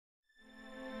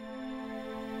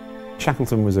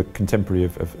Shackleton was a contemporary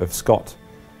of Scott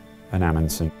and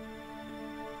Amundsen.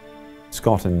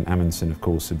 Scott and Amundsen, of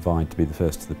course, had vied to be the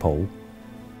first to the pole.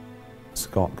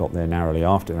 Scott got there narrowly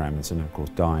after Amundsen and, of course,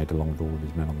 died along with all of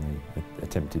his men on the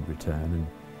attempted return.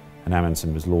 And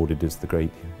Amundsen was lauded as the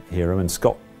great hero, and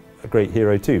Scott a great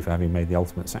hero too for having made the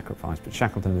ultimate sacrifice. But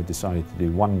Shackleton had decided to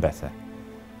do one better,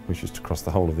 which was to cross the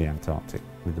whole of the Antarctic,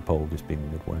 with the pole just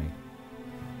being midway.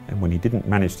 And when he didn't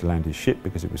manage to land his ship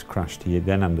because it was crushed, he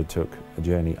then undertook a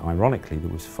journey, ironically, that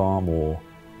was far more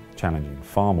challenging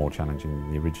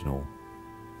than the original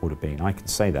would have been. I can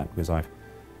say that because I've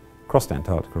crossed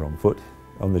Antarctica on foot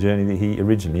on the journey that he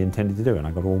originally intended to do, and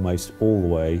I got almost all the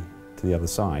way to the other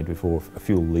side before a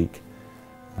fuel leak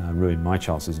ruined my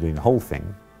chances of doing the whole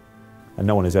thing. And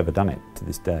no one has ever done it to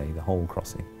this day, the whole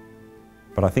crossing.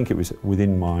 But I think it was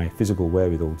within my physical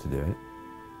wherewithal to do it.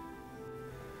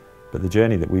 But the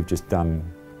journey that we've just done,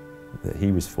 that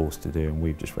he was forced to do and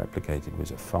we've just replicated,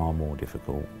 was a far more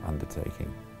difficult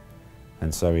undertaking.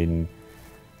 And so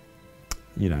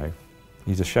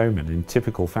he's a showman. In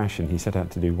typical fashion, he set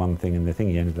out to do one thing, and the thing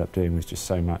he ended up doing was just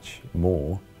so much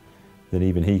more than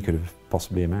even he could have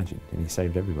possibly imagined, and he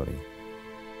saved everybody.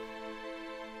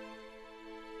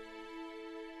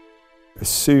 As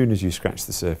soon as you scratch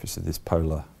the surface of this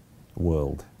polar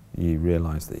world, you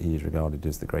realise that he is regarded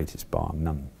as the greatest bar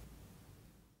none.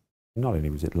 Not only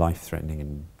was it life-threatening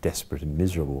and desperate and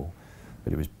miserable,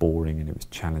 but it was boring and it was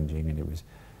challenging, and it was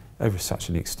over such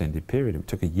an extended period. It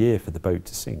took a year for the boat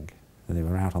to sink, and they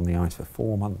were out on the ice for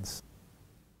 4 months.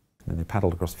 And they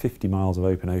paddled across 50 miles of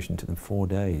open ocean. Took them 4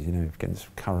 days,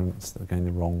 against currents that were going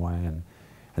the wrong way. And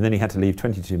then he had to leave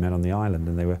 22 men on the island,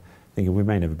 and they were thinking, we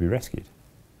may never be rescued.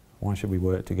 Why should we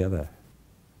work together?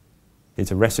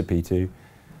 It's a recipe to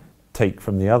take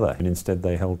from the other, and instead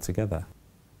they held together.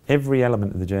 Every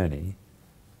element of the journey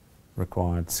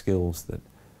required skills that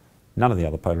none of the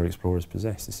other polar explorers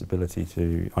possessed. This ability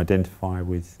to identify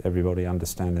with everybody,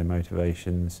 understand their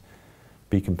motivations,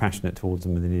 be compassionate towards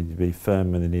them when they needed to be,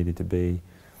 firm when they needed to be,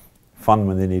 fun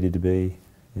when they needed to be,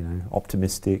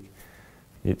 optimistic.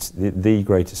 It's the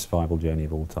greatest survival journey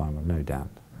of all time, I've no doubt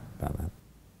about that.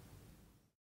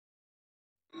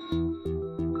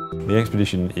 The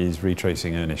expedition is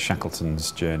retracing Ernest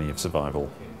Shackleton's journey of survival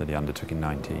that he undertook in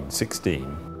 1916.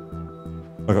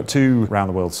 I've got 2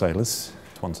 round-the-world sailors.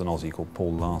 One's an Aussie called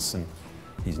Paul Larson.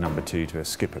 He's number 2 to a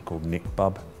skipper called Nick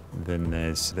Bubb. Then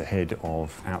there's the head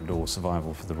of outdoor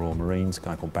survival for the Royal Marines, a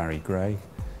guy called Barry Gray.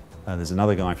 There's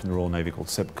another guy from the Royal Navy called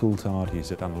Seb Coulthard, who's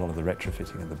done a lot of the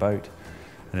retrofitting of the boat.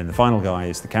 And then the final guy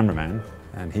is the cameraman,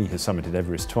 and he has summited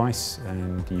Everest twice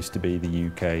and used to be the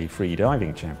UK free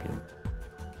diving champion.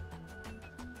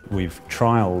 We've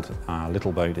trialled our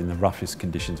little boat in the roughest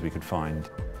conditions we could find.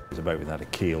 It was a boat without a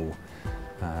keel,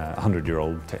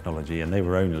 100-year-old technology, and they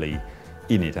were only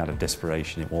in it out of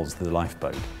desperation. It was the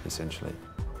lifeboat, essentially.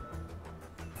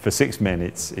 For 6 men,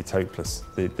 it's hopeless.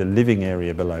 The living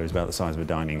area below is about the size of a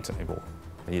dining table.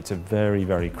 It's a very,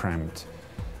 very cramped,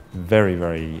 very,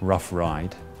 very rough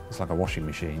ride. It's like a washing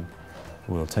machine.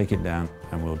 We'll take it down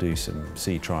and we'll do some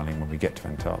sea trialling when we get to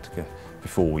Antarctica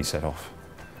before we set off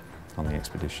on the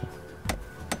expedition.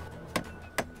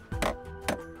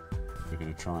 We're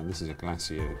going to try, and this is a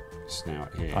glacier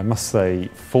snout here. I must say,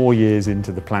 4 years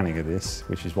into the planning of this,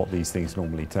 which is what these things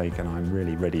normally take, and I'm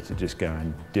really ready to just go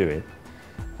and do it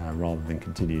rather than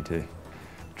continue to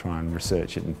try and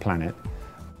research it and plan it.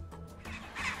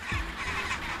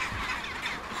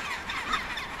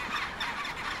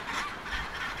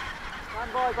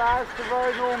 Stand by, bows to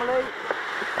row normally.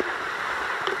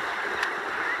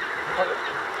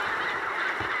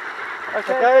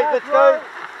 Okay, let's go.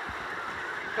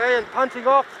 Okay, and punching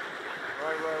off.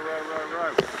 Row.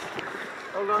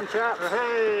 Hold on, chaps.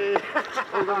 Hey!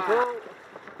 Hold on, Paul.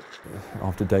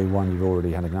 After day 1, you've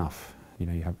already had enough. You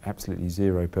have absolutely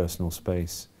zero personal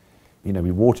space.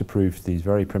 We waterproofed these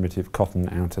very primitive cotton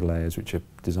outer layers, which are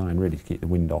designed really to keep the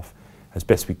wind off, as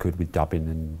best we could with dubbing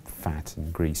and fat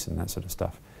and grease and that sort of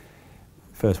stuff.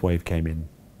 First wave came in,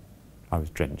 I was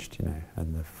drenched,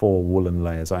 and the 4 woolen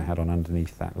layers I had on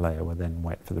underneath that layer were then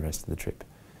wet for the rest of the trip.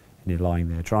 And you're lying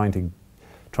there trying to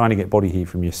get body heat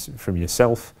from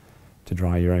yourself to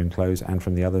dry your own clothes, and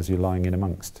from the others you're lying in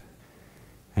amongst.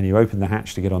 And you open the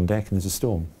hatch to get on deck and there's a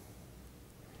storm.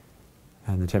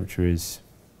 And the temperature is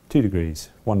 2 degrees,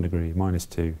 1 degree,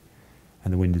 -2,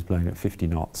 and the wind is blowing at 50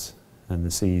 knots, and the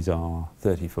seas are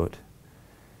 30 foot.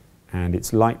 And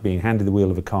it's like being handed the wheel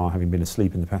of a car, having been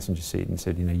asleep in the passenger seat, and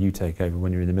said, you take over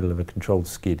when you're in the middle of a controlled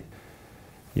skid.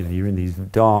 You're in these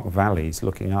dark valleys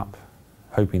looking up,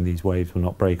 hoping these waves will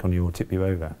not break on you or tip you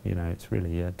over. It's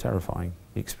really a terrifying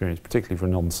experience, particularly for a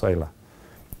non-sailor.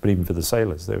 But even for the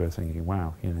sailors, they were thinking,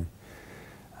 wow, you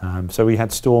know. So we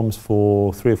had storms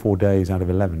for 3 or 4 days out of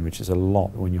 11, which is a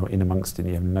lot when you're in amongst it and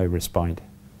you have no respite.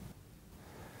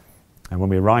 And when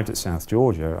we arrived at South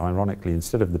Georgia, ironically,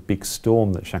 instead of the big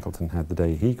storm that Shackleton had the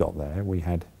day he got there, we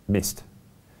had mist,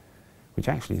 which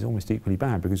actually is almost equally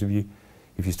bad, because if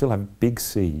you still have big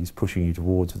seas pushing you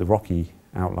towards the rocky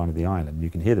outline of the island, you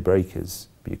can hear the breakers,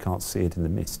 but you can't see it in the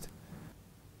mist.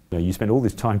 You know, you spend all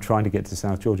this time trying to get to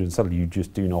South Georgia and suddenly you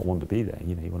just do not want to be there.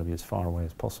 You know, you want to be as far away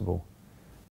as possible.